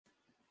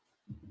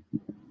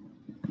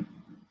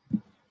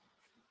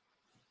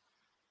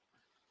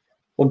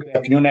Well, good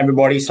afternoon,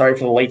 everybody. Sorry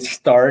for the late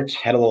start.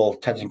 Had a little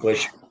technical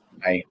issue with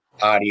my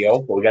audio,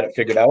 but we got it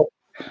figured out.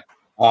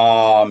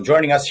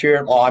 Joining us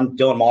here, I'm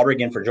Dylan Malberg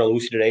in for Joe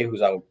Lucey today,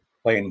 who's out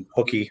playing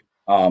hooky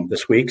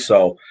this week.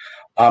 So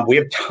we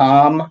have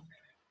Tom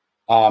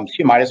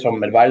Siomades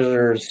from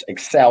Advisors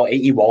Excel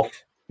AE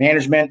Wealth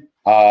Management,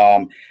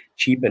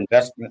 Chief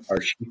Investment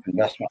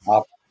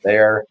Officer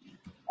there.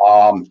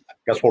 I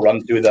guess we'll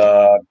run through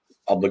the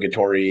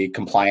obligatory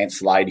compliance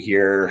slide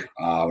here.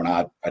 We're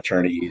not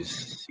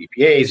attorneys,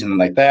 CPAs, and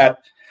like that.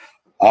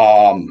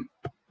 I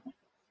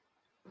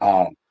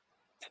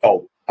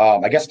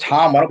guess,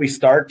 Tom, why don't we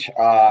start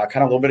kind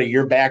of a little bit of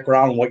your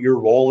background, what your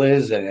role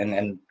is,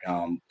 and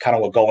kind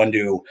of we'll go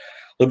into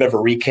a little bit of a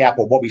recap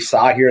of what we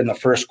saw here in the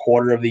first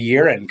quarter of the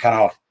year and kind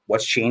of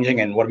what's changing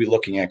and what are we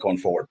looking at going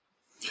forward.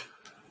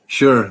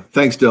 Sure.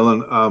 Thanks,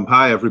 Dylan.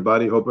 Hi,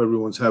 everybody. Hope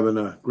everyone's having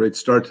a great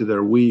start to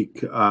their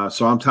week.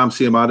 So I'm Tom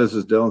Siomades,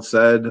 as Dylan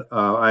said.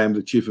 I am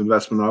the Chief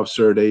Investment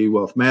Officer at AE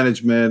Wealth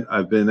Management.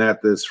 I've been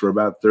at this for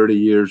about 30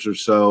 years or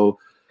so.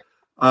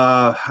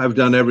 I've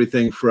done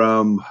everything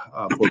from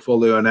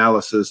portfolio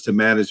analysis to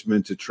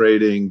management to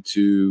trading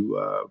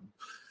to,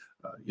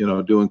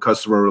 doing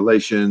customer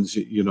relations,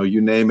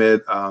 you name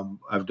it.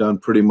 I've done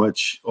pretty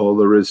much all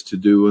there is to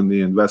do in the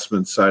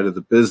investment side of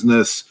the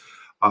business,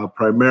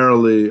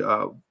 primarily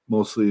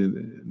mostly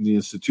in the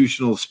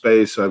institutional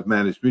space. I've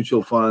managed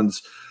mutual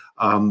funds.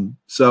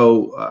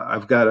 So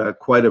I've got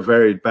quite a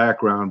varied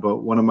background, but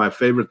one of my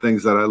favorite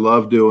things that I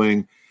love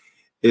doing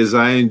is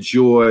I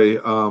enjoy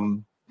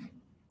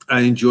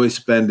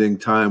spending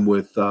time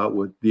with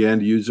the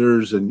end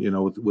users and,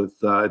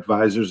 with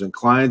advisors and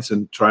clients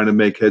and trying to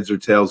make heads or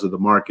tails of the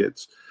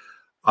markets.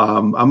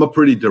 I'm a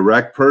pretty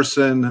direct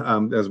person,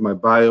 as my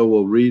bio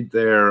will read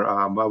there.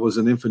 I was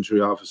an infantry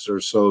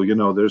officer, so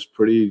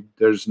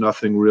there's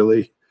nothing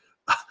really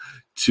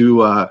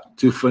to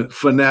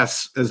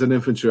finesse as an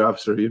infantry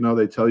officer.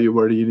 They tell you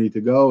where do you need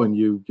to go, and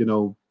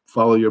you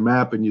follow your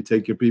map and you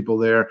take your people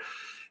there,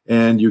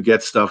 and you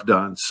get stuff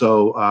done.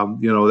 So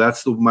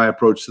that's my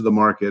approach to the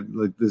market.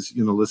 Like this,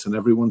 listen,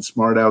 everyone's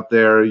smart out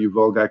there. You've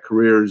all got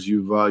careers.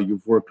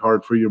 You've worked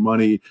hard for your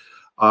money.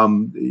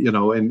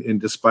 And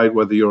despite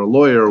whether you're a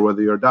lawyer or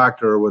whether you're a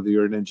doctor or whether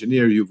you're an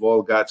engineer, you've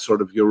all got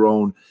sort of your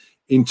own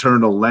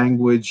internal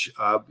language.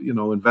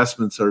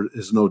 Investments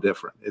is no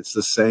different. It's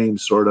the same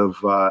sort of,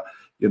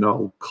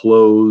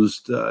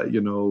 closed,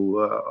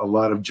 a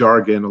lot of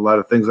jargon, a lot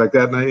of things like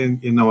that.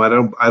 And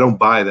I don't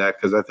buy that,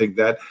 because I think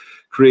that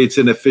creates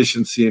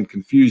inefficiency and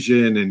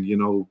confusion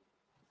and,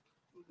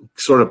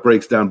 sort of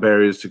breaks down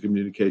barriers to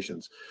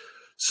communications.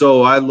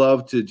 So I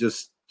love to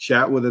just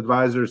chat with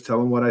advisors, tell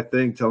them what I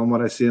think, tell them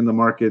what I see in the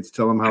markets,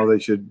 tell them how they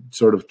should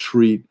sort of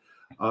treat,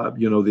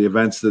 the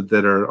events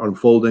that are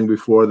unfolding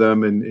before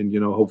them. And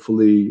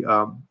hopefully,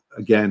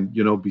 again,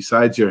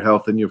 besides your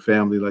health and your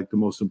family, like the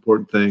most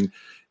important thing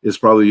is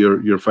probably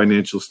your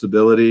financial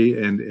stability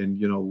and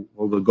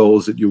all the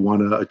goals that you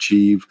want to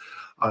achieve.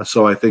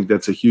 So I think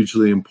that's a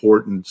hugely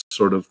important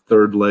sort of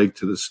third leg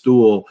to the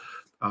stool.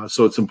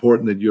 So it's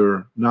important that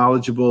you're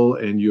knowledgeable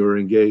and you're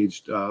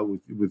engaged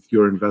with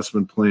your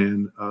investment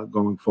plan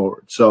going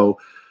forward. So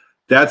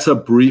that's a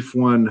brief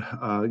one,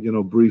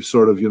 brief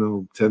sort of,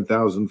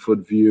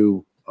 10,000-foot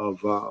view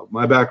of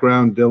my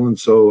background, Dylan.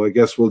 So I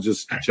guess we'll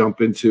just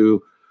jump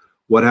into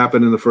what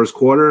happened in the first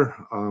quarter.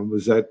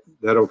 Is that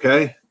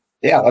okay?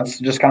 Yeah, let's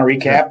just kind of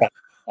recap. Yeah.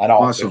 I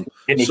don't awesome.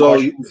 Any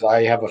questions.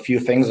 I have a few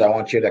things I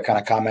want you to kind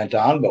of comment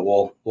on, but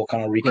we'll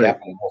kind of recap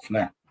and go from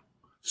there.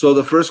 So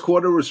the first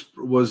quarter was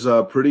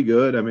pretty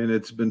good. I mean,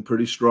 it's been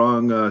pretty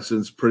strong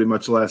since pretty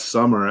much last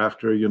summer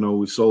after,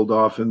 we sold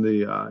off in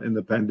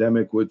the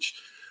pandemic, which,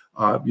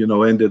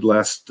 ended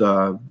last,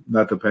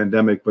 not the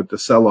pandemic, but the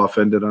sell-off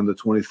ended on the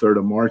 23rd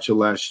of March of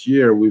last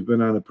year. We've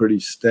been on a pretty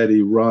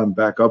steady run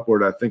back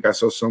upward. I think I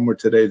saw somewhere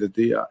today that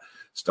the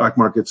stock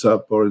market's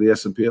up, or the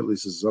S&P at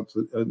least is up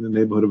in the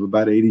neighborhood of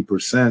about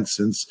 80%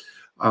 since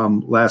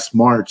last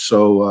March.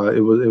 So it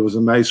was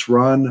a nice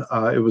run.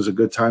 It was a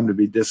good time to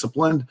be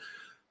disciplined,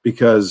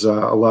 because a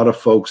lot of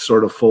folks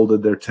sort of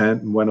folded their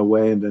tent and went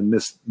away and then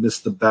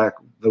missed the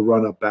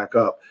run up back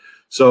up.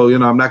 So,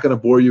 I'm not going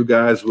to bore you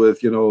guys with,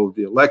 the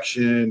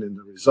election and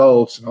the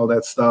results and all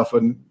that stuff.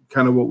 And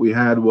kind of what we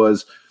had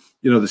was,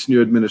 this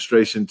new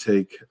administration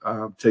take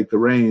the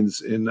reins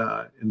in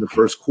the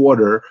first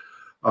quarter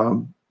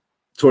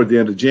toward the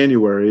end of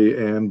January.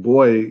 And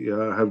boy,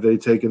 have they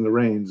taken the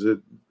reins. I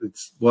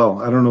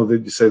don't know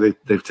that you say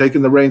they've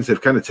taken the reins.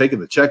 They've kind of taken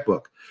the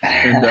checkbook.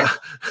 And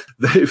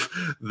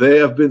they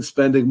have been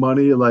spending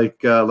money like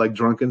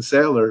drunken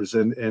sailors,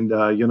 and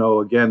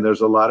again,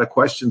 there's a lot of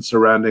questions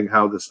surrounding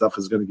how this stuff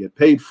is going to get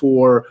paid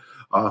for,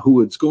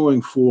 who it's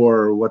going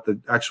for, what the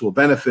actual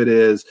benefit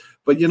is.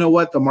 But you know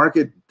what? The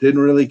market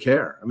didn't really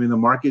care. I mean, the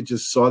market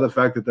just saw the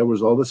fact that there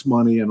was all this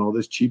money and all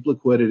this cheap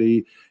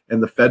liquidity,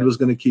 and the Fed was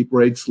going to keep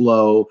rates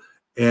low.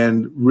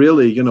 And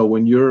really, and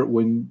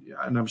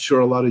I'm sure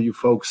a lot of you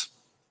folks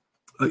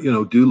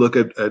do look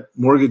at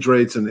mortgage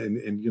rates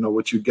and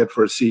what you get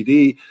for a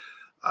CD.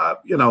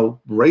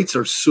 rates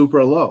are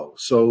super low.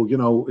 So,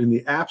 in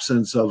the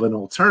absence of an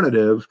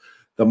alternative,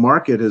 the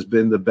market has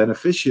been the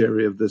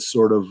beneficiary of this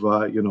sort of,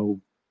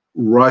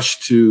 rush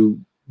to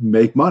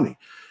make money.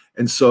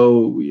 And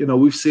so,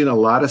 we've seen a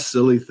lot of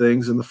silly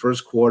things in the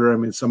first quarter. I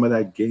mean, some of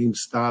that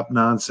GameStop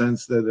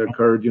nonsense that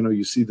occurred,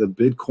 you see the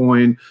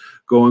Bitcoin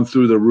going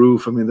through the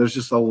roof. I mean, there's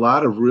just a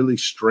lot of really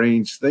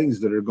strange things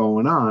that are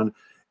going on.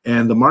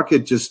 And the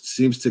market just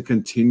seems to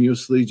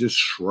continuously just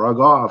shrug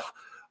off,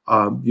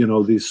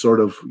 these sort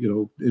of,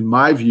 in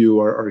my view,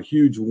 are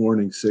huge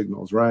warning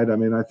signals, right? I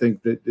mean, I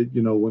think that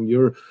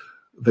when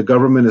the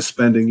government is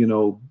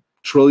spending,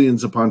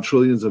 trillions upon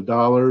trillions of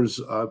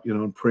dollars,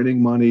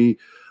 printing money,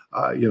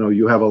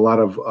 you have a lot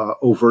of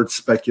overt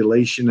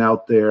speculation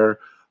out there.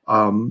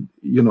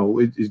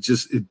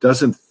 It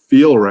doesn't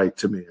feel right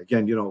to me.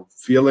 Again,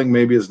 feeling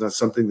maybe is not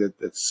something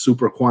that's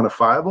super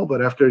quantifiable,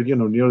 but after,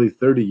 nearly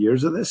 30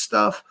 years of this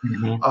stuff,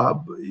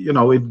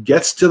 it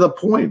gets to the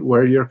point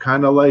where you're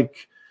kind of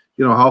like,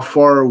 how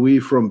far are we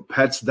from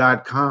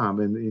pets.com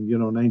in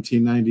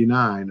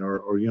 1999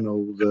 or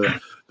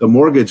the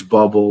mortgage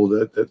bubble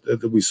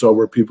that we saw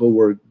where people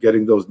were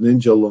getting those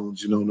ninja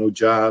loans, no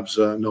jobs,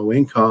 no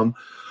income.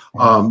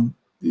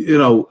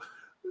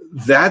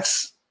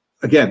 That's,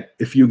 again,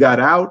 if you got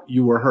out,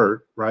 you were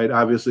hurt, right?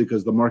 Obviously,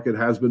 because the market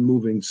has been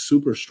moving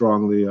super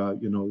strongly.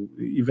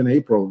 Even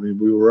April, I mean,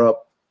 we were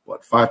up,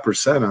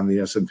 5% on the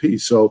S&P.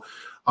 So,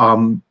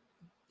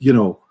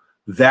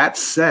 that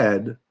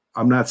said,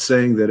 I'm not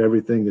saying that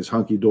everything is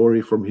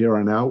hunky-dory from here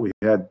on out. We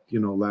had,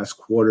 last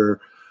quarter,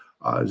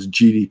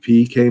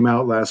 GDP came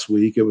out last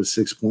week. It was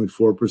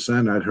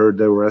 6.4%. I'd heard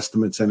there were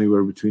estimates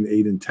anywhere between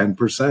 8 and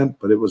 10%,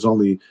 but it was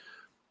only,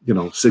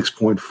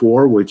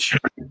 6.4, which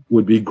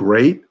would be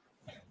great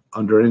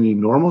under any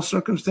normal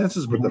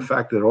circumstances. But the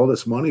fact that all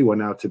this money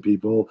went out to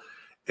people,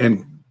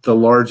 and the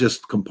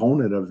largest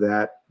component of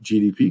that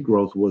GDP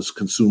growth was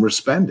consumer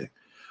spending.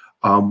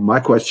 My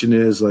question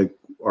is,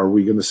 are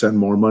we going to send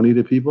more money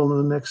to people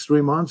in the next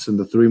 3 months and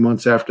the 3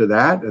 months after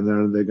that? And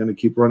then they're going to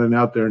keep running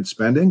out there and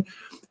spending.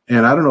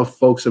 And I don't know if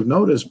folks have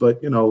noticed,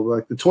 but,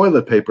 like the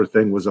toilet paper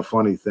thing was a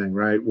funny thing,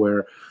 right?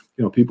 Where,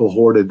 people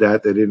hoarded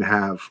that. They didn't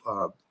have,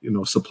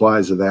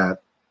 supplies of that.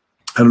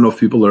 I don't know if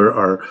people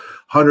are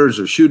hunters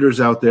or shooters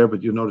out there,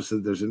 but you notice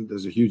that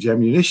there's a huge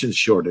ammunition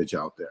shortage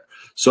out there.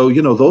 So,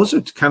 those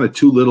are kind of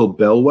two little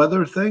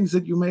bellwether things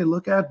that you may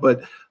look at,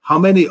 but how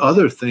many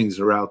other things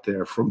are out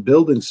there, from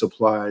building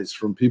supplies,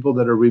 from people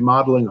that are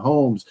remodeling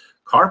homes?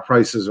 Car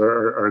prices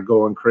are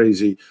going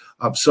crazy.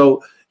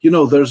 So,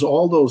 there's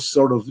all those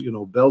sort of,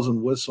 bells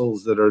and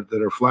whistles that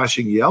are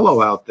flashing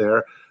yellow out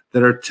there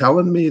that are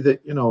telling me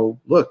that,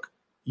 look,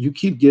 you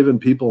keep giving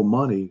people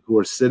money who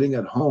are sitting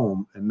at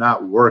home and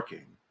not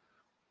working.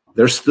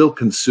 They're still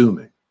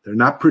consuming. They're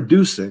not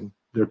producing,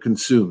 they're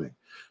consuming.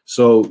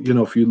 So,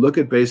 if you look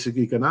at basic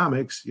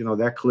economics,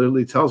 that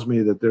clearly tells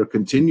me that there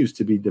continues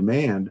to be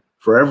demand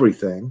for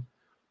everything,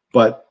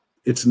 but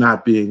it's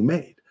not being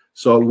made.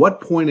 So at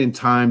what point in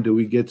time do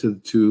we get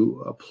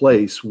to a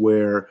place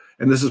where,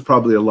 and this is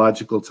probably a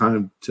logical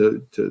time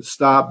to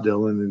stop,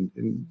 Dylan,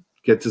 and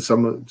get to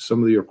some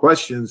of your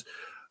questions,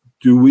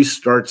 do we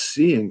start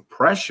seeing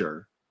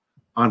pressure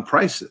on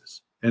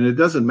prices? And it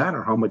doesn't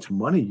matter how much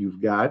money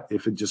you've got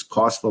if it just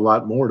costs a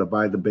lot more to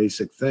buy the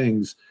basic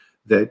things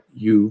that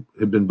you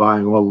have been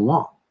buying all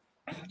along.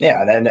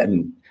 Yeah,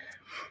 and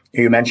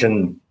you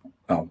mentioned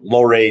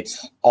low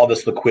rates, all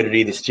this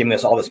liquidity, the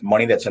stimulus, all this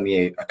money that's in the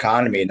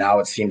economy. Now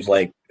it seems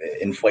like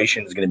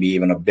inflation is going to be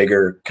even a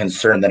bigger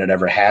concern than it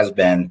ever has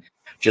been.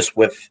 Just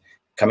with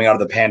coming out of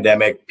the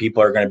pandemic,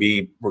 people are going to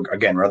be,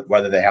 again,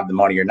 whether they have the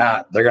money or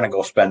not, they're going to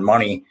go spend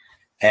money.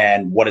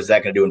 And what is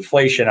that going to do?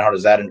 Inflation? How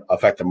does that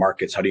affect the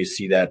markets? How do you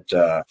see that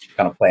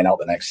kind of playing out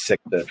the next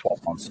 6 to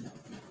 12 months?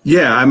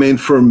 Yeah, I mean,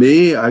 for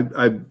me,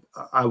 I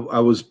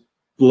was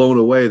blown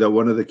away that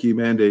one of the key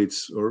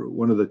mandates, or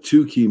one of the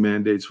two key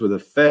mandates for the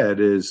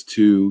Fed, is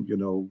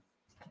to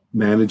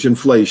manage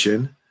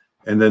inflation,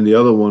 and then the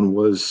other one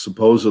was,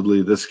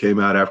 supposedly, this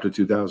came out after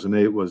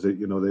 2008, was that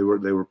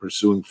they were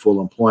pursuing full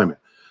employment.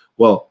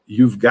 Well,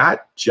 you've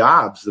got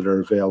jobs that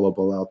are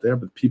available out there,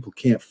 but people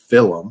can't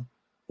fill them,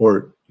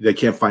 or they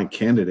can't find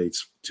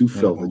candidates to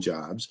fill the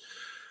jobs.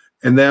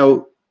 And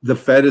now the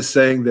Fed is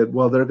saying that,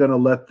 well, they're going to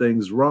let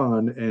things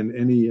run, and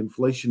any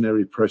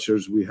inflationary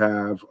pressures we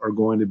have are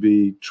going to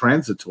be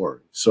transitory.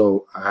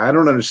 So I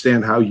don't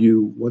understand how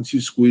once you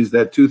squeeze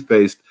that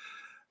toothpaste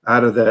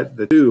out of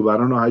the tube, I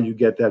don't know how you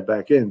get that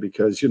back in,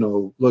 because,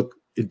 look,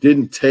 it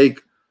didn't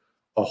take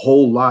a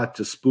whole lot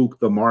to spook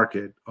the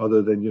market,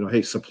 other than,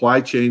 hey, supply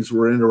chains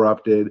were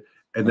interrupted,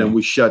 and then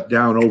we shut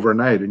down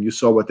overnight, and you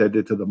saw what that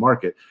did to the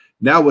market.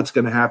 Now what's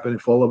going to happen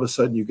if all of a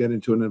sudden you get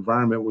into an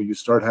environment where you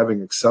start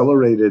having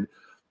accelerated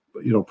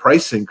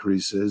price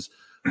increases?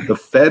 The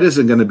Fed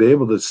isn't going to be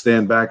able to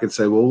stand back and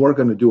say, well, we're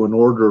going to do an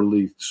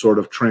orderly sort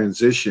of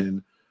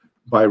transition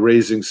by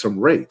raising some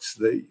rates.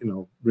 They,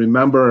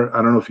 remember,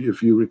 I don't know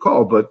if you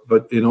recall, but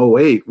in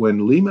 2008,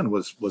 when Lehman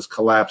was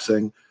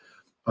collapsing,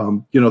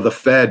 the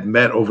Fed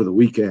met over the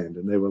weekend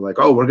and they were like,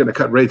 oh, we're going to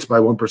cut rates by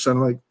 1%.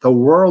 I'm like, the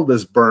world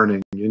is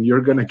burning and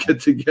you're going to get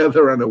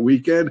together on a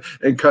weekend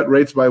and cut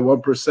rates by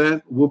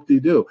 1%?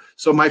 Whoop-de-doo.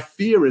 So my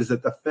fear is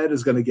that the Fed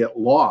is going to get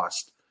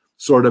lost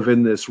sort of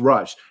in this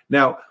rush.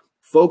 Now,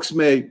 folks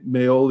may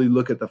only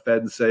look at the Fed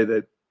and say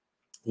that,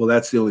 well,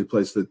 that's the only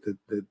place that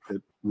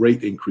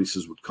rate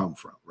increases would come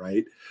from,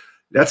 right?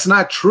 That's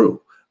not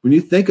true. When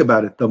you think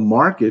about it, the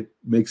market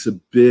makes a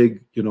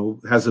big,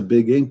 has a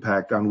big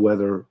impact on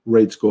whether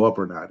rates go up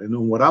or not.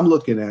 And what I'm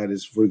looking at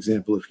is, for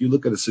example, if you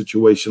look at a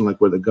situation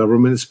like where the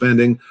government is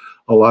spending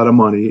a lot of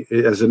money,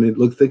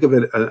 think of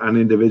it on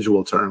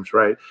individual terms,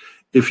 right?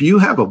 If you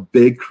have a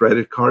big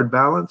credit card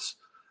balance,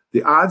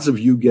 the odds of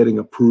you getting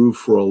approved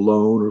for a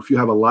loan, or if you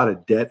have a lot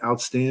of debt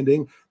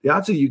outstanding, the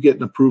odds of you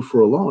getting approved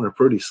for a loan are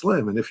pretty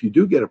slim. And if you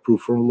do get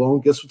approved for a loan,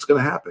 guess what's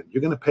going to happen?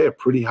 You're going to pay a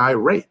pretty high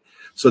rate.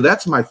 So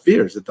that's my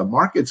fear, is that the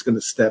market's going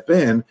to step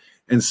in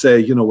and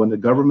say, when the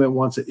government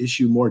wants to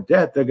issue more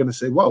debt, they're going to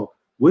say, whoa,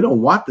 we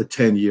don't want the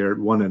 10-year at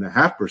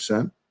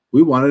 1.5%.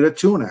 We want it at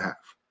 2.5%.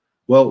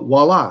 Well,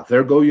 voila,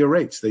 there go your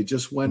rates. They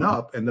just went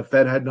up and the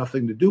Fed had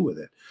nothing to do with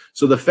it.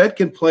 So the Fed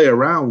can play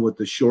around with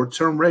the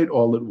short-term rate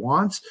all it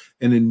wants.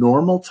 And in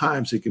normal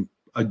times, it can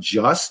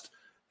adjust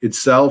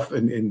itself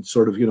and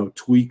sort of,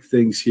 tweak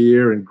things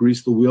here and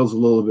grease the wheels a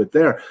little bit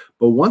there.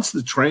 But once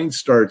the train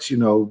starts,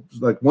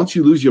 like once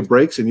you lose your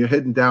brakes and you're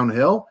heading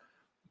downhill,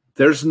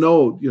 there's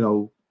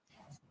no,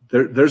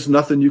 there's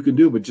nothing you can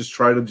do but just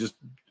try to just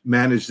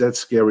manage that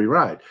scary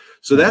ride.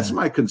 So that's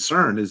my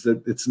concern, is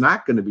that it's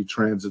not going to be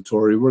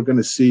transitory. We're going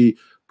to see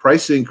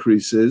price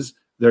increases.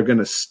 They're going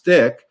to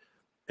stick.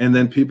 And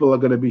then people are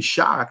going to be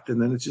shocked,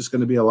 and then it's just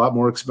going to be a lot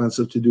more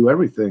expensive to do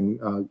everything,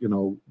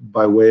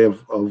 by way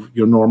of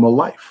your normal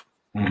life.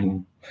 Mm-hmm.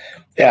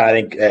 Yeah, I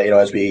think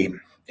as we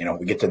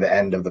get to the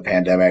end of the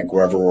pandemic,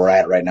 wherever we're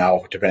at right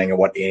now, depending on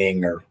what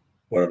inning or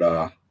what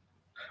we're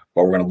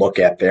going to look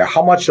at there,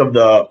 how much of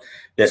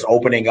this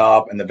opening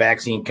up and the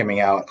vaccine coming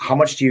out, how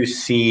much do you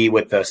see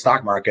with the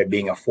stock market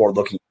being a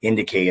forward-looking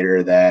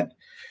indicator that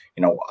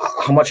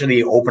how much of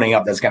the opening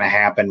up that's going to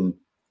happen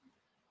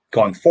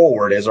going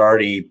forward is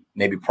already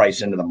maybe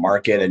priced into the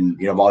market, and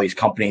all these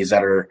companies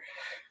that are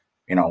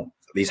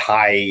these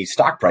high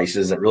stock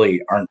prices that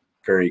really aren't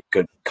very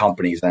good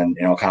companies, and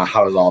kind of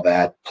how does all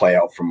that play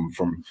out from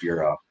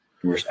your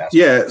aspect?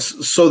 Yeah,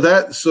 so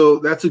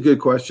that's a good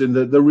question.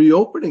 The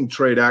reopening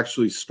trade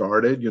actually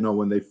started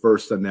when they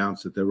first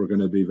announced that there were going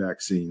to be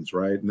vaccines,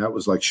 right? And that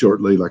was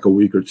shortly, like a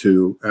week or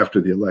two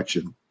after the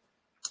election.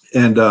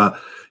 And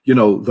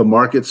the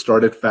market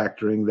started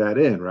factoring that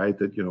in, right?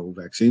 That,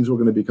 vaccines were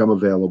going to become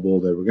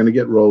available. They were going to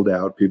get rolled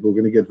out. People were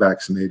going to get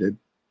vaccinated.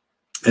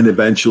 And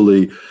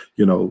eventually,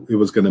 it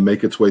was going to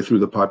make its way through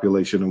the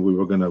population and we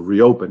were going to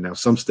reopen. Now,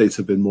 some states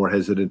have been more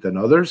hesitant than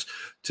others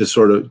to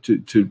sort of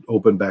to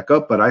open back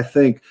up. But I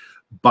think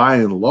by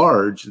and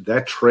large,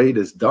 that trade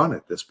is done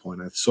at this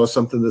point. I saw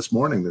something this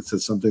morning that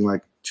said something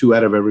like 2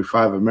 out of every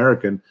 5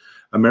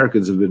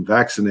 Americans have been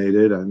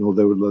vaccinated. I know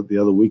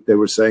the other week they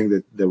were saying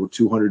that there were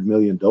 200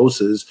 million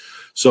doses.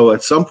 So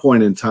at some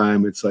point in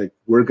time, it's like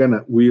we're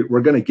gonna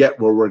get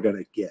where we're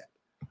gonna get.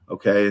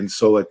 Okay, and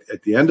so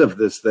at the end of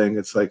this thing,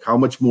 it's like how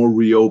much more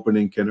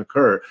reopening can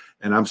occur?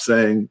 And I'm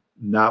saying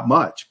not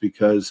much,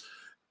 because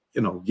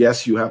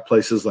yes, you have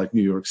places like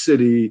New York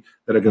City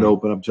that are going to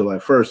open up July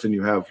 1st, and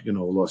you have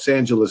Los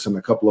Angeles and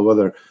a couple of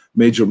other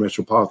major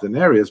metropolitan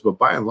areas. But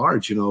by and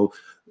large,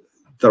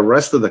 the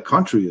rest of the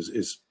country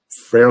is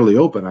fairly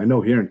open. I know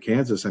here in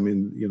Kansas,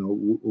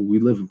 we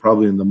live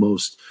probably in the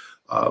most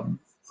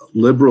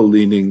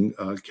liberal-leaning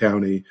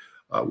county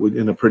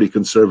in a pretty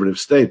conservative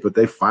state, but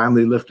they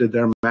finally lifted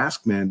their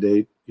mask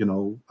mandate,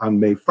 on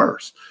May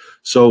 1st.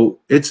 So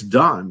it's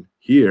done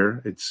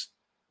here. It's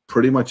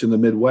pretty much in the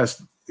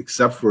Midwest,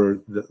 except for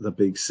the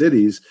big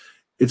cities,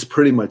 it's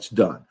pretty much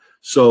done.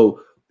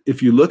 So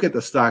if you look at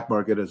the stock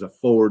market as a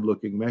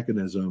forward-looking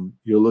mechanism,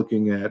 you're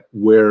looking at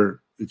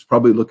where it's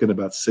probably looking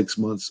about 6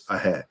 months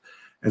ahead.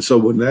 And so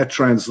when that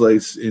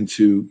translates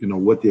into,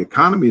 what the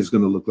economy is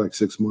going to look like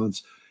 6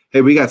 months, hey,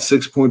 we got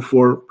 6.4%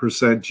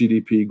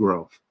 GDP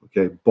growth.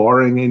 Okay,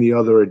 barring any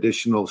other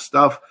additional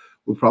stuff,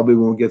 we probably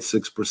won't get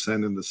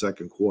 6% in the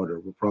second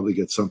quarter. We'll probably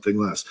get something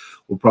less.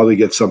 We'll probably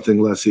get something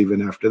less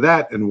even after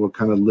that, and we'll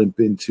kind of limp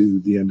into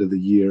the end of the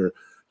year,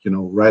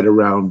 right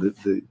around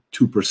the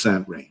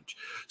 2% range.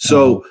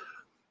 So,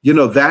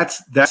 that's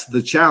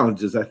the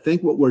challenge. Is I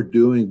think what we're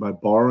doing by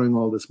borrowing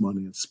all this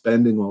money and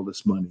spending all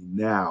this money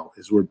now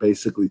is we're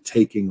basically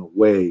taking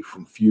away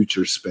from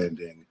future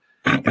spending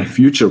and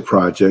future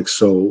projects.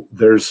 So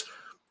there's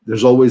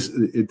always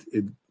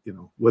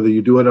whether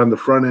you do it on the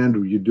front end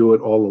or you do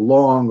it all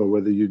along, or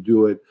whether you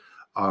do it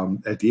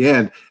at the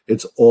end,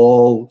 it's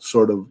all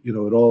sort of, it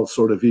all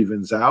sort of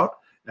evens out.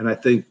 And I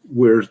think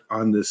we're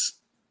on this,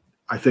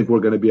 I think we're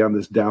going to be on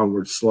this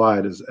downward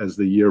slide as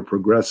the year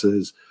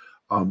progresses,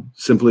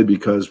 simply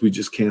because we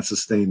just can't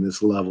sustain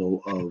this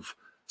level of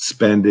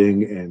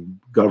spending and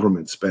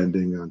government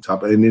spending on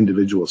top, and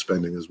individual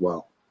spending as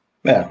well.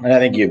 Yeah, and I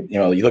think you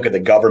look at the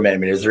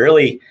government. Is there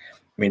really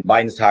mean,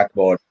 Biden's talked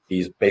about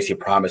he's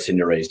basically promising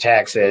to raise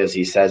taxes.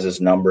 He says his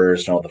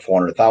numbers, the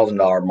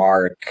 $400,000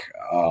 mark.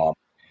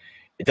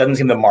 It doesn't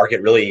seem the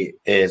market really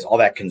is all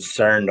that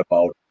concerned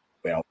about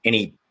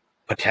any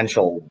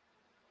potential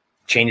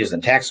changes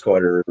in tax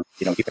code or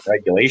even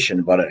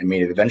regulation. But I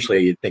mean,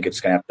 eventually, you think it's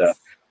going to have to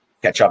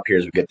catch up here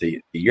as we get the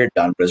year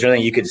done. But is there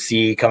anything you could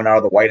see coming out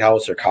of the White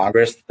House or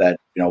Congress that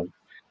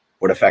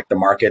would affect the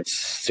markets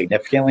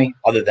significantly?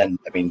 Other than,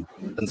 I mean,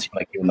 it doesn't seem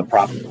like even the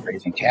promise of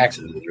raising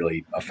taxes has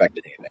really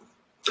affected anything.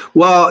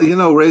 Well,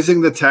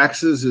 raising the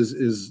taxes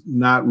is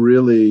not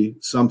really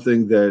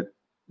something that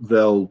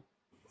they'll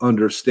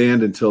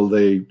understand until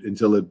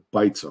it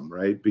bites them,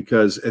 right?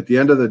 Because at the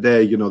end of the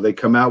day, they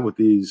come out with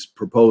these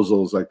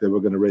proposals like they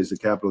were going to raise the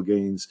capital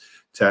gains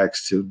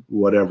tax to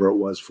whatever it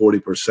was,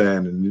 40%,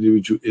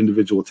 and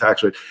individual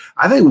tax rate.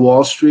 I think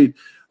Wall Street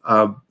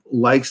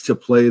likes to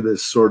play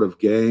this sort of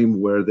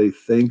game where they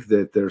think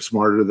that they're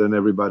smarter than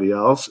everybody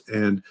else,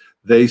 and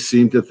they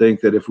seem to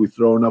think that if we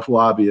throw enough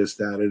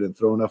lobbyists at it and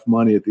throw enough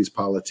money at these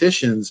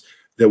politicians,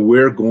 that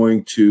we're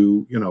going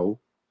to,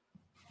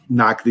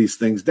 knock these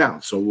things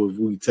down. So if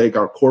we take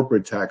our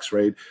corporate tax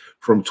rate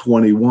from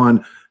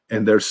 21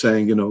 and they're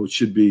saying, it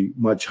should be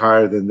much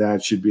higher than that,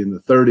 it should be in the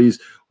 30s,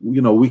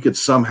 we could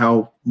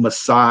somehow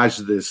massage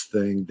this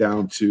thing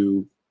down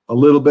to a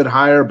little bit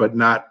higher, but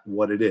not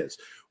what it is.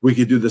 We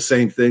could do the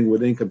same thing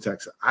with income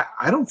tax.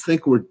 I don't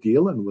think we're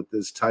dealing with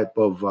this type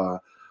of,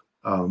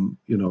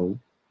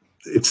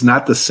 it's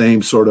not the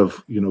same sort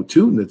of,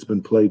 tune that's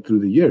been played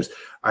through the years.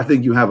 I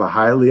think you have a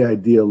highly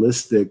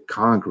idealistic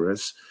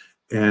Congress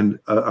and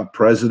a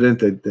president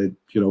that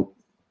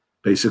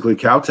basically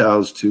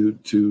kowtows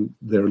to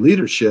their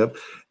leadership.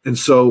 And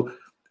so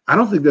I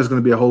don't think there's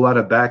going to be a whole lot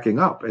of backing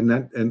up.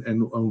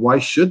 And why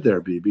should there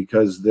be?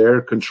 Because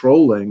they're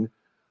controlling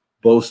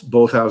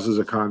both houses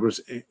of Congress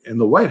and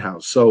the White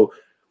House. So,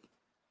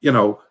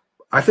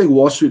 I think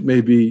Wall Street may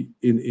be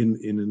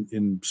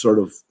in sort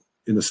of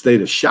in a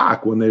state of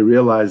shock when they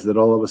realize that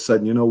all of a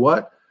sudden,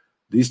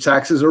 these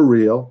taxes are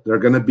real. They're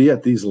going to be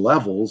at these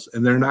levels,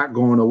 and they're not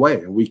going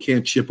away, and we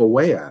can't chip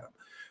away at them.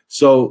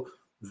 So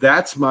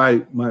that's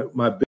my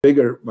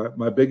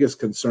biggest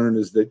concern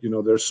is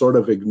that they're sort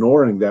of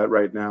ignoring that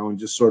right now and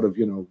just sort of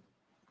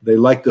they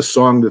like the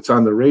song that's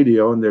on the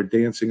radio and they're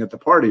dancing at the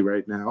party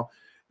right now,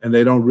 and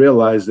they don't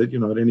realize that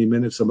at any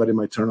minute somebody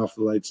might turn off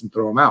the lights and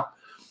throw them out.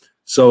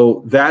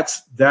 So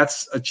that's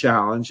a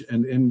challenge.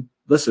 And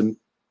listen,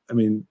 I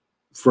mean,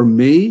 for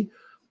me,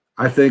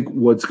 I think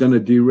what's going to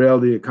derail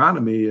the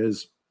economy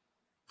is,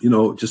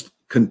 just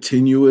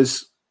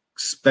continuous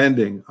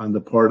spending on the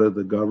part of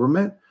the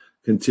government,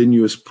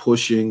 continuous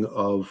pushing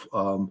of,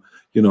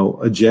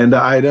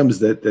 agenda items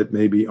that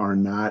maybe are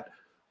not,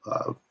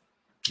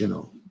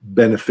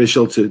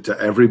 beneficial to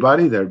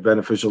everybody. They're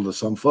beneficial to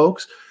some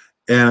folks.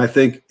 And I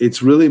think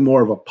it's really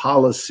more of a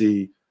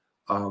policy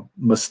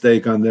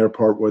mistake on their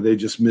part where they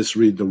just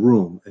misread the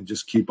room and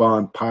just keep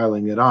on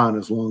piling it on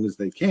as long as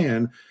they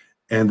can.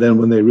 And then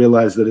when they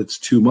realize that it's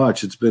too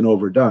much, it's been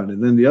overdone.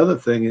 And then the other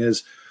thing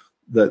is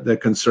that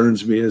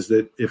concerns me is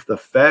that if the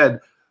Fed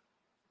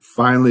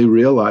finally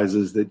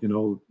realizes that,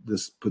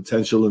 this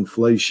potential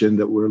inflation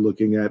that we're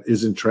looking at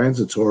isn't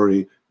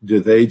transitory,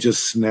 do they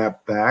just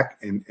snap back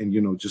and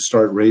just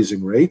start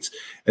raising rates?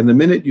 And the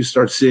minute you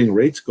start seeing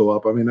rates go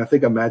up, I mean, I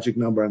think a magic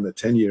number on the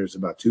 10-year is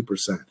about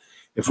 2%.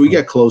 If we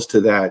get close to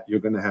that,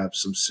 you're going to have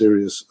some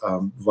serious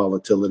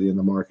volatility in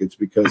the markets,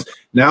 because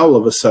now all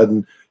of a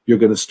sudden you're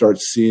going to start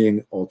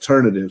seeing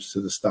alternatives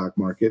to the stock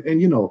market.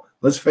 And,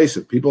 let's face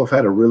it, people have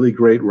had a really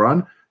great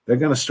run. They're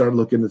going to start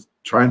looking to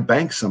try and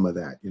bank some of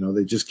that.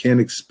 They just can't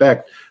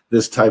expect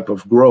this type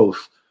of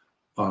growth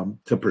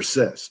to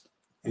persist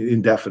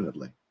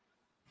indefinitely.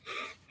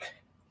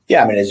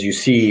 Yeah, I mean, as you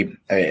see,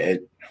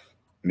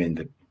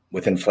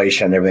 with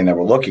inflation and everything that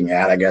we're looking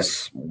at, I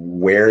guess,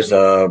 where's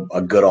a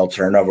good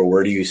alternative, or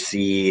where do you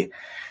see,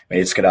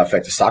 it's going to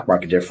affect the stock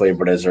market differently,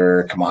 but is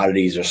there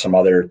commodities or some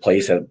other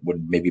place that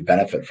would maybe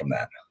benefit from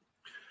that?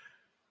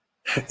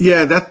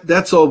 Yeah,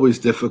 that's always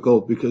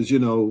difficult because,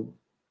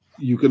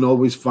 you can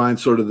always find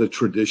sort of the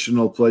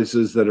traditional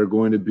places that are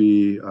going to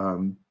be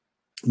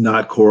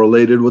not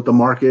correlated with the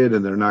market,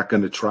 and they're not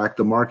going to track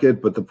the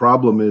market. But the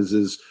problem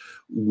is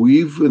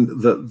we've in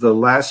the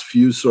last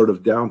few sort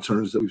of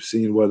downturns that we've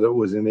seen, whether it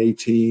was in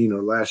 18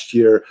 or last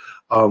year,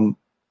 and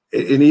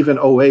even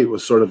 08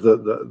 was sort of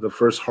the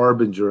first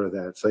harbinger of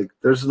that. It's like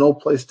there's no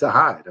place to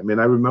hide. I mean,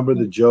 I remember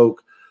the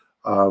joke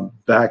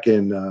back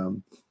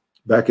in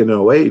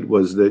 08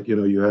 was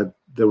that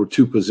there were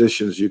two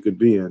positions you could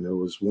be in.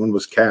 One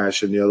was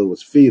cash and the other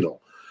was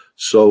fetal.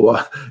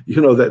 So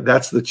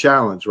that's the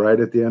challenge, right?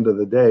 At the end of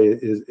the day,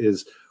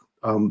 is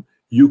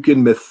you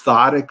can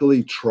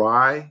methodically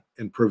try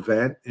and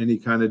prevent any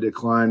kind of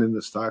decline in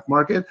the stock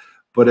market,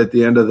 but at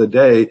the end of the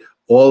day,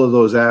 all of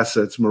those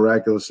assets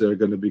miraculously are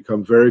going to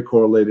become very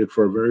correlated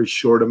for a very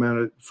short amount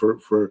of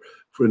for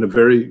in a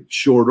very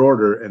short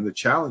order. And the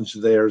challenge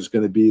there is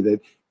going to be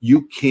that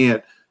you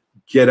can't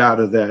get out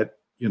of that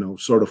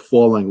sort of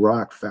falling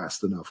rock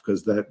fast enough,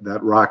 because that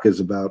rock is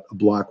about a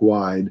block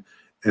wide,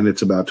 and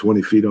it's about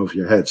 20 feet over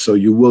your head. So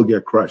you will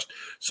get crushed.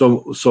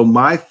 So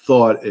my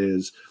thought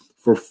is,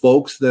 for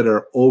folks that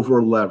are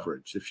over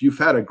leveraged, if you've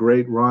had a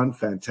great run,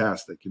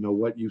 fantastic. You know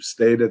what? You've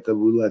stayed at the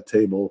roulette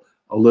table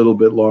a little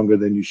bit longer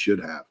than you should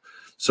have.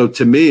 So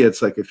to me,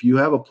 it's like, if you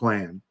have a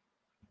plan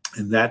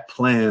and that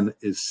plan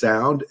is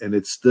sound and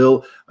it's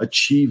still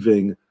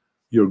achieving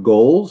your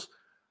goals,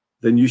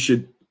 then you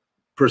should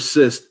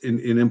persist in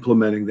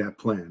implementing that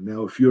plan.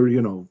 Now, if you're,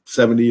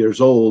 70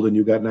 years old and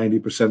you got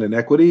 90% in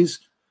equities,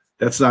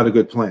 that's not a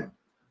good plan.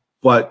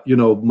 But,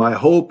 my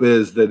hope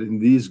is that in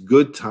these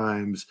good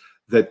times,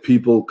 that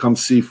people come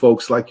see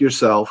folks like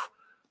yourself,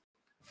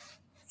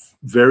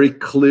 very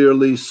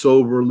clearly,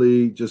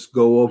 soberly, just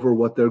go over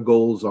what their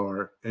goals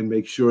are and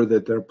make sure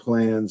that their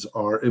plans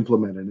are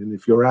implemented. And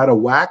if you're out of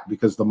whack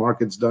because the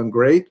market's done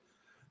great,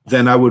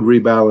 then I would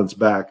rebalance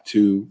back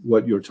to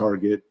what your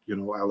target,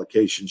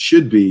 allocation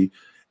should be,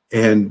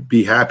 and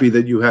be happy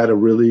that you had a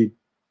really,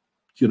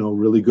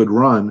 really good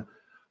run.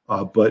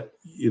 But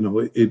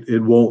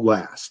it won't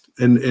last.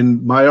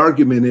 And my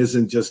argument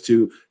isn't just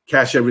to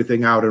cash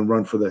everything out and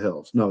run for the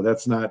hills. No,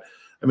 that's not.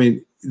 I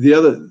mean,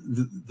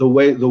 the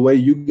way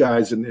you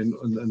guys and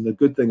the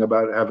good thing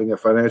about having a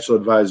financial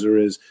advisor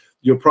is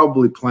you're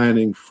probably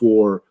planning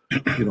for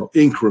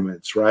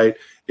increments, right?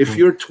 If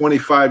you're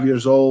 25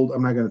 years old,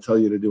 I'm not going to tell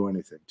you to do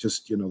anything.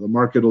 Just the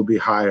market will be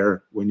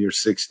higher when you're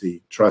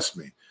 60. Trust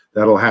me,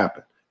 that'll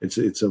happen. It's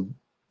a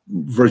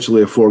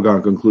virtually a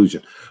foregone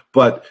conclusion.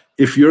 But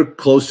if you're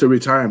close to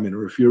retirement,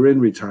 or if you're in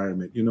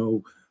retirement,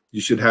 you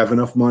should have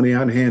enough money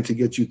on hand to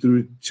get you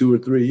through 2 or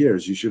 3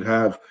 years. You should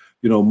have,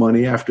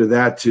 money after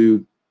that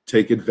to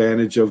take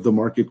advantage of the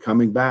market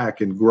coming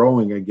back and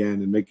growing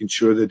again, and making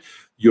sure that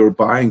your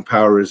buying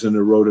power isn't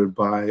eroded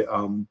by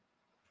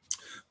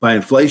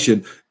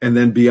inflation. And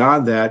then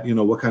beyond that,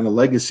 what kind of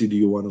legacy do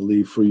you want to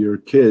leave for your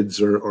kids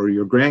or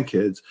your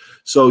grandkids?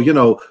 So,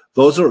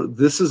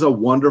 this is a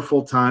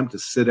wonderful time to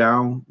sit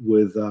down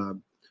with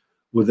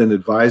an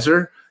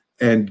advisor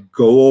and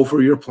go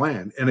over your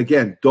plan. And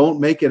again, don't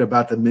make it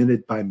about the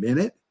minute by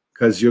minute,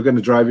 because you're going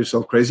to drive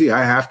yourself crazy.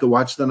 I have to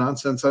watch the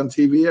nonsense on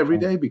TV every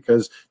day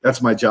because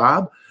that's my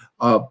job.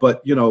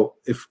 But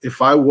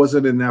if I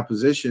wasn't in that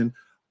position,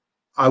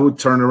 I would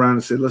turn around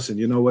and say, listen,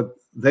 you know what?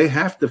 They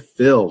have to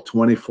fill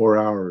 24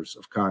 hours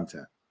of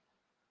content.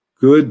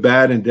 Good,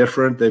 bad, and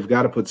different. They've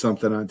got to put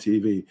something on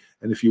TV.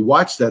 And if you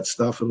watch that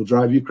stuff, it'll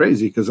drive you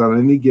crazy, because on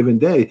any given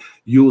day,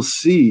 you'll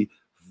see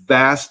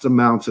vast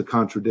amounts of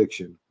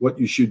contradiction. What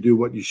you should do,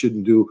 what you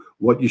shouldn't do,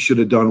 what you should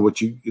have done,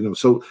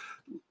 so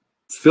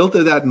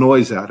filter that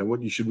noise out. And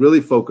what you should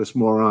really focus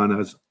more on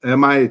is,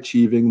 am I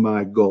achieving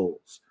my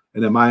goals?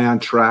 And am I on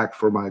track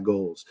for my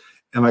goals?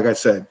 And like I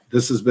said,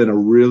 this has been a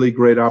really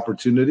great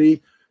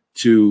opportunity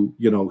to,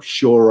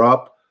 shore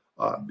up,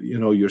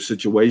 your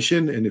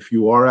situation. And if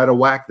you are out of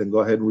whack, then go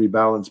ahead and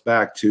rebalance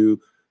back to,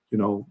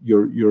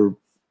 your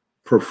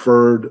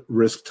preferred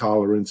risk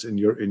tolerance in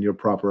your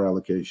proper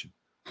allocation.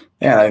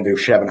 Yeah, I think we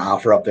should have an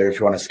offer up there if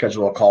you want to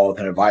schedule a call with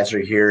an advisor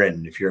here.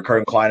 And if you're a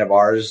current client of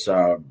ours,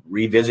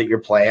 revisit your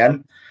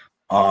plan.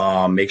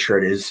 Make sure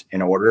it is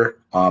in order.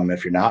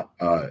 If you're not,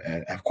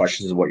 and have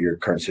questions about your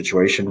current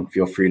situation,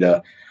 feel free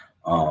to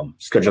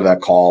schedule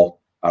that call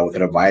with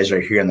an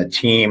advisor here on the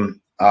team.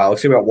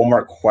 Let's see about one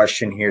more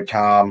question here,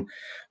 Tom.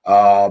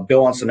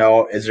 Bill wants to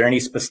know, is there any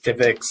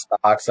specific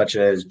stocks such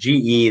as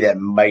GE that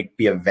might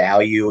be of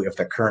value if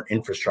the current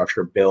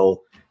infrastructure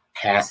bill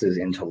passes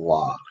into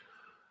law?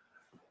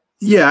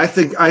 Yeah,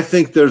 I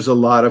think there's a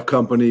lot of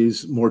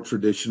companies, more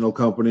traditional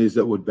companies,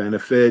 that would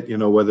benefit,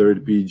 whether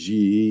it be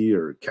GE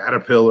or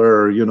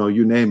Caterpillar or,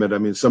 you name it. I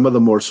mean, some of the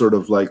more sort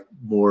of like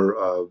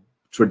more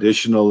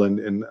traditional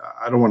and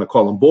I don't want to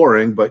call them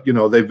boring, but,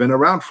 they've been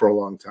around for a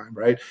long time,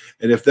 right?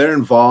 And if they're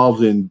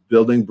involved in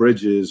building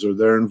bridges, or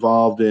they're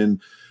involved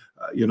in,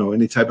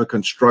 any type of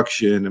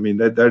construction, I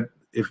mean,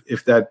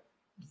 if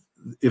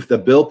the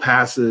bill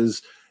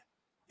passes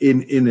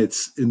in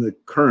the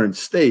current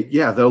state,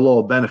 yeah, they'll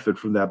all benefit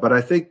from that. But I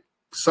think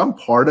some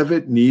part of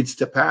it needs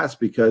to pass,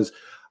 because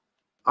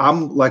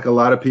I'm, like a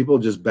lot of people,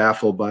 just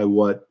baffled by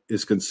what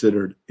is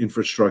considered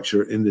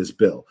infrastructure in this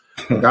bill.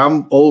 Like,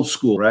 I'm old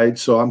school, right?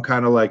 So I'm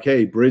kind of like,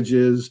 hey,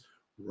 bridges,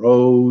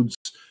 roads,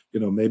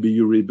 maybe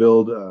you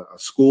rebuild a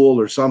school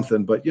or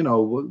something. But,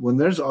 when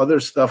there's other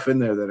stuff in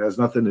there that has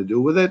nothing to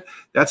do with it,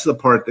 that's the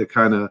part that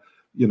kind of,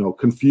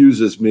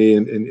 confuses me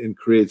and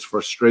creates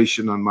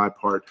frustration on my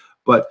part.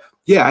 But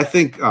yeah, I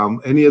think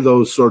any of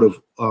those sort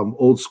of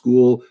old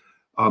school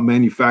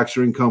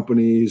manufacturing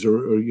companies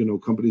or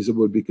companies that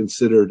would be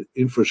considered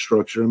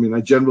infrastructure. I mean,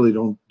 I generally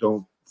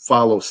don't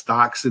follow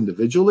stocks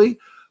individually,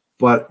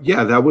 but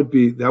yeah, that would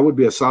be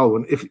a solid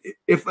one.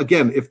 If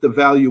the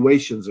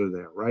valuations are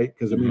there, right?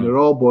 Because I mean, it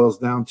all boils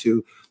down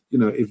to,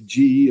 if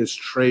GE is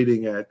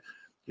trading at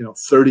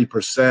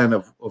 30%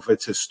 of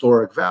its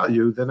historic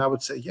value, then I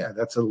would say, yeah,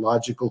 that's a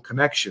logical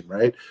connection,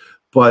 right?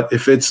 But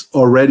if it's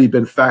already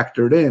been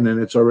factored in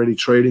and it's already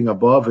trading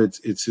above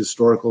its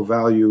historical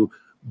value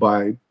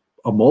by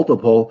a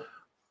multiple,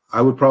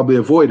 I would probably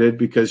avoid it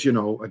because,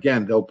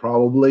 again, they'll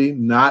probably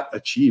not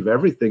achieve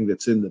everything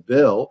that's in the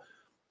bill.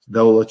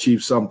 They'll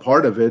achieve some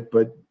part of it,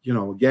 but,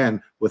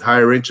 again, with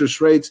higher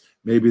interest rates,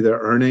 maybe their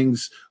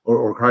earnings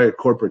or higher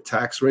corporate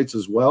tax rates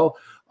as well,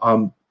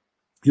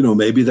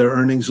 maybe their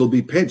earnings will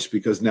be pinched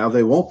because now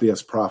they won't be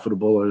as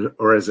profitable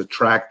or as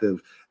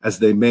attractive as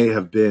they may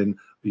have been,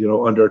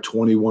 under a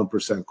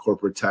 21%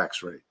 corporate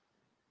tax rate.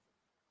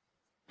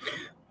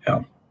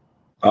 Yeah.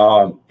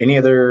 Any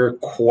other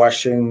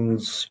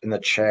questions in the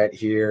chat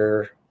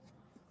here?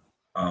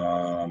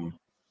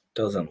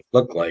 Doesn't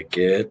look like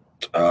it.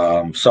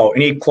 So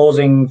any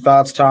closing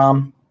thoughts,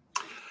 Tom?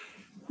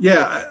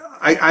 Yeah,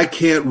 I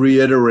can't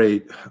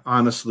reiterate,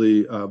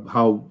 honestly,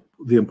 how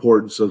the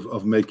importance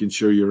of making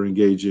sure you're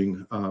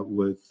engaging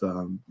with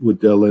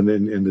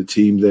Dylan and the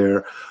team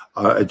there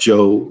at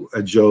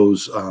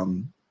Joe's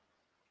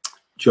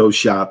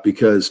shop,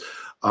 because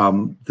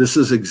this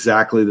is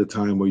exactly the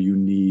time where you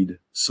need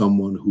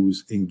someone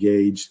who's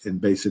engaged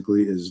and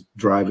basically is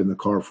driving the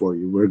car for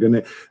you.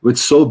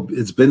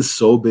 It's been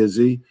so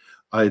busy.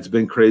 It's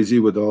been crazy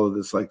with all of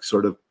this, like,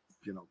 sort of,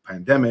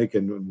 pandemic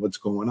and what's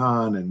going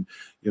on, and,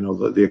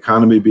 the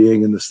economy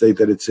being in the state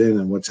that it's in,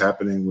 and what's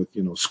happening with,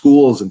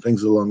 schools and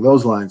things along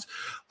those lines.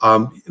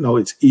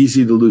 It's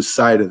easy to lose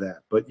sight of that,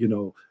 but,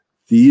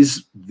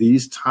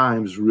 these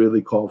times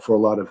really call for a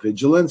lot of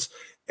vigilance.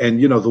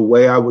 And, the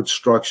way I would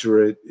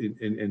structure it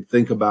and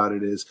think about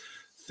it is,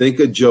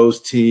 think of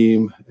Joe's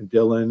team and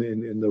Dylan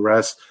and the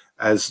rest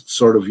as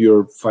sort of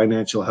your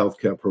financial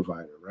healthcare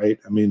provider, right?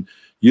 I mean,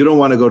 you don't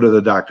want to go to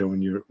the doctor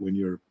when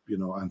you're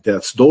on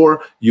death's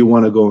door. You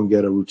want to go and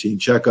get a routine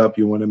checkup.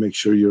 You want to make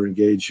sure you're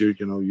engaged.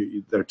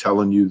 They're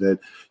telling you that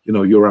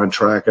you're on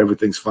track,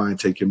 everything's fine,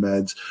 take your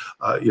meds,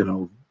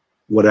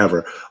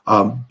 whatever.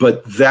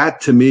 But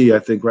that, to me, I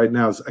think right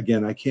now is,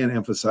 again, I can't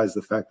emphasize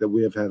the fact that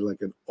we have had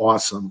like an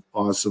awesome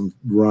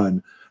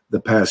run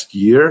the past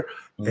year.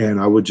 Mm-hmm.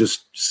 And I would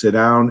just sit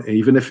down,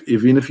 even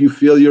if you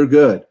feel you're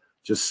good,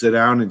 just sit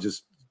down and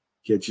just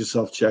get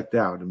yourself checked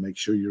out and make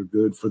sure you're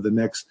good for the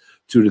next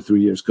 2 to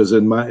 3 years. Because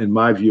in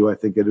my view, I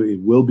think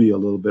it will be a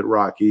little bit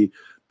rocky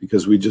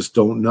because we just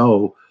don't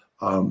know,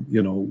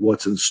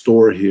 what's in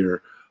store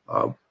here,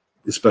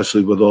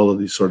 especially with all of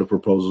these sort of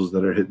proposals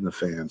that are hitting the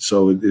fan.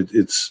 So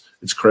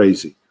it's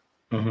crazy.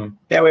 Mm-hmm.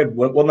 Yeah, we had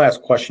one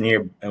last question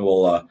here, and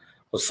we'll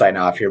sign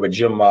off here. But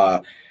Jim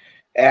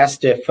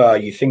asked if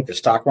you think the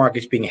stock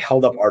market's being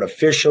held up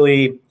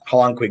artificially. How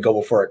long can we go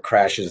before it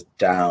crashes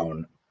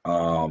down?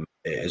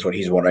 Is what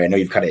he's wondering. I know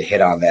you've kind of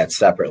hit on that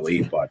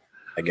separately, but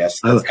I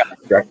guess that's kind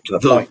of direct to the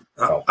point.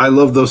 So. I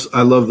love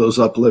those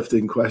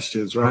uplifting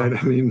questions, right?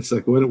 I mean, it's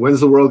like, when's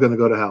the world going to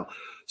go to hell?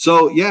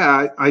 So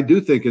yeah, I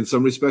do think in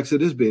some respects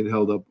it is being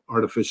held up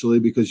artificially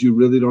because you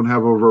really don't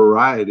have a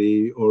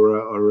variety or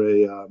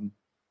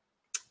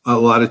a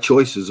lot of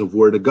choices of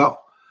where to go.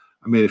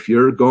 I mean, if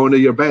you're going to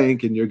your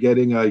bank and you're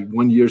getting a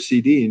 1-year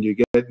CD and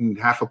you're getting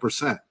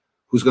 0.5%,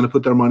 who's going to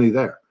put their money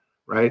there,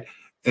 right?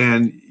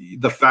 And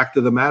the fact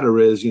of the matter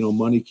is,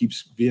 money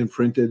keeps being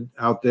printed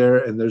out there,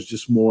 and there's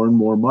just more and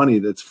more money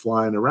that's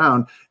flying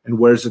around. And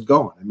where's it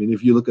going? I mean,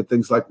 if you look at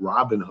things like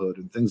Robinhood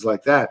and things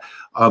like that,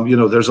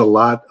 there's a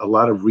lot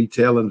of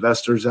retail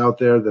investors out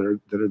there that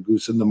are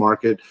goosing the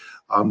market.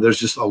 There's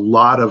just a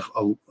lot of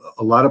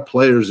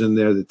players in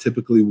there that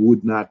typically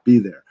would not be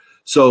there.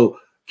 So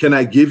can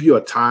I give you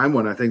a time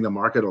when I think the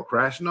market will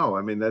crash? No.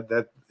 I mean,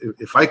 that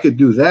if I could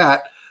do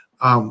that,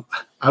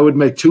 I would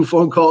make 2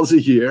 phone calls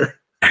a year.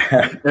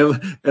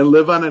 and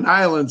live on an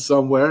island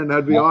somewhere, and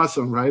that'd be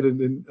awesome, right?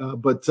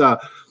 But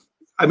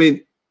I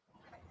mean,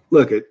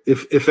 look,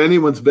 if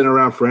anyone's been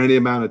around for any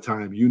amount of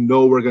time,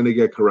 we're going to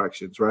get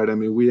corrections, right? I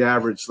mean, we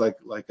average like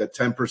a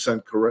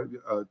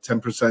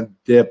 10%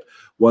 dip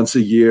once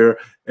a year.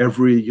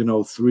 Every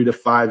 3 to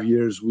 5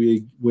 years,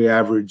 we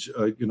average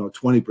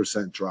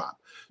 20% drop.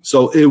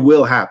 So it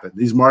will happen.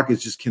 These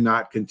markets just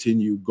cannot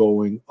continue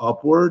going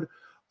upward.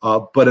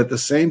 But at the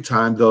same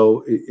time,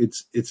 though,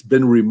 it's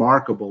been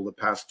remarkable the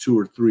past 2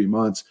 or 3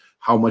 months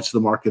how much the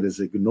market has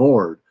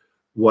ignored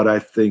what I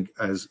think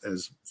as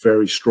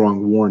very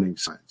strong warning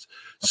signs.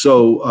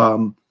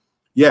 So,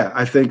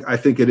 I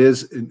think it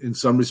is in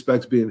some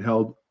respects being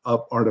held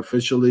up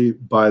artificially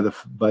by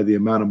the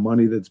amount of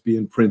money that's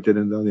being printed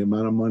and the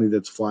amount of money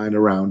that's flying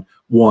around.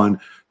 1,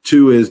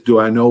 2 is,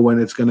 do I know when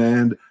it's going to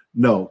end?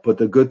 No, but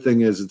the good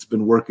thing is it's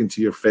been working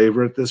to your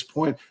favor at this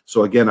point.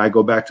 So again, I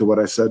go back to what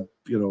I said,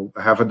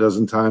 half a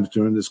dozen times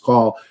during this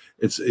call.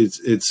 It's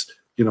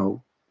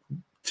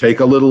take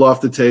a little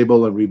off the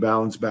table and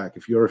rebalance back.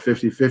 If you're a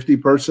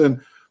 50-50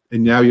 person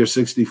and now you're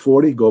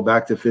 60-40, go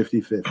back to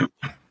 50-50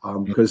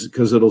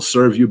 because it'll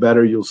serve you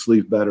better. You'll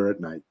sleep better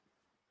at night.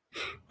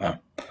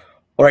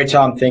 All right,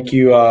 Tom, thank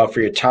you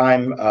for your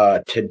time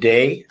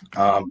today.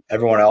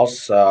 Everyone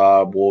else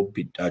Joe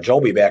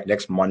will be back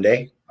next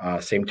Monday.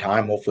 Same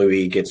time. Hopefully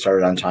we get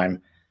started on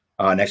time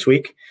next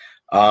week.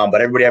 But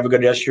everybody have a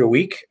good rest of your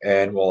week,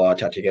 and we'll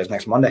talk to you guys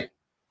next Monday.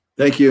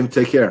 Thank you.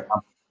 Take care.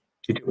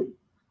 You too.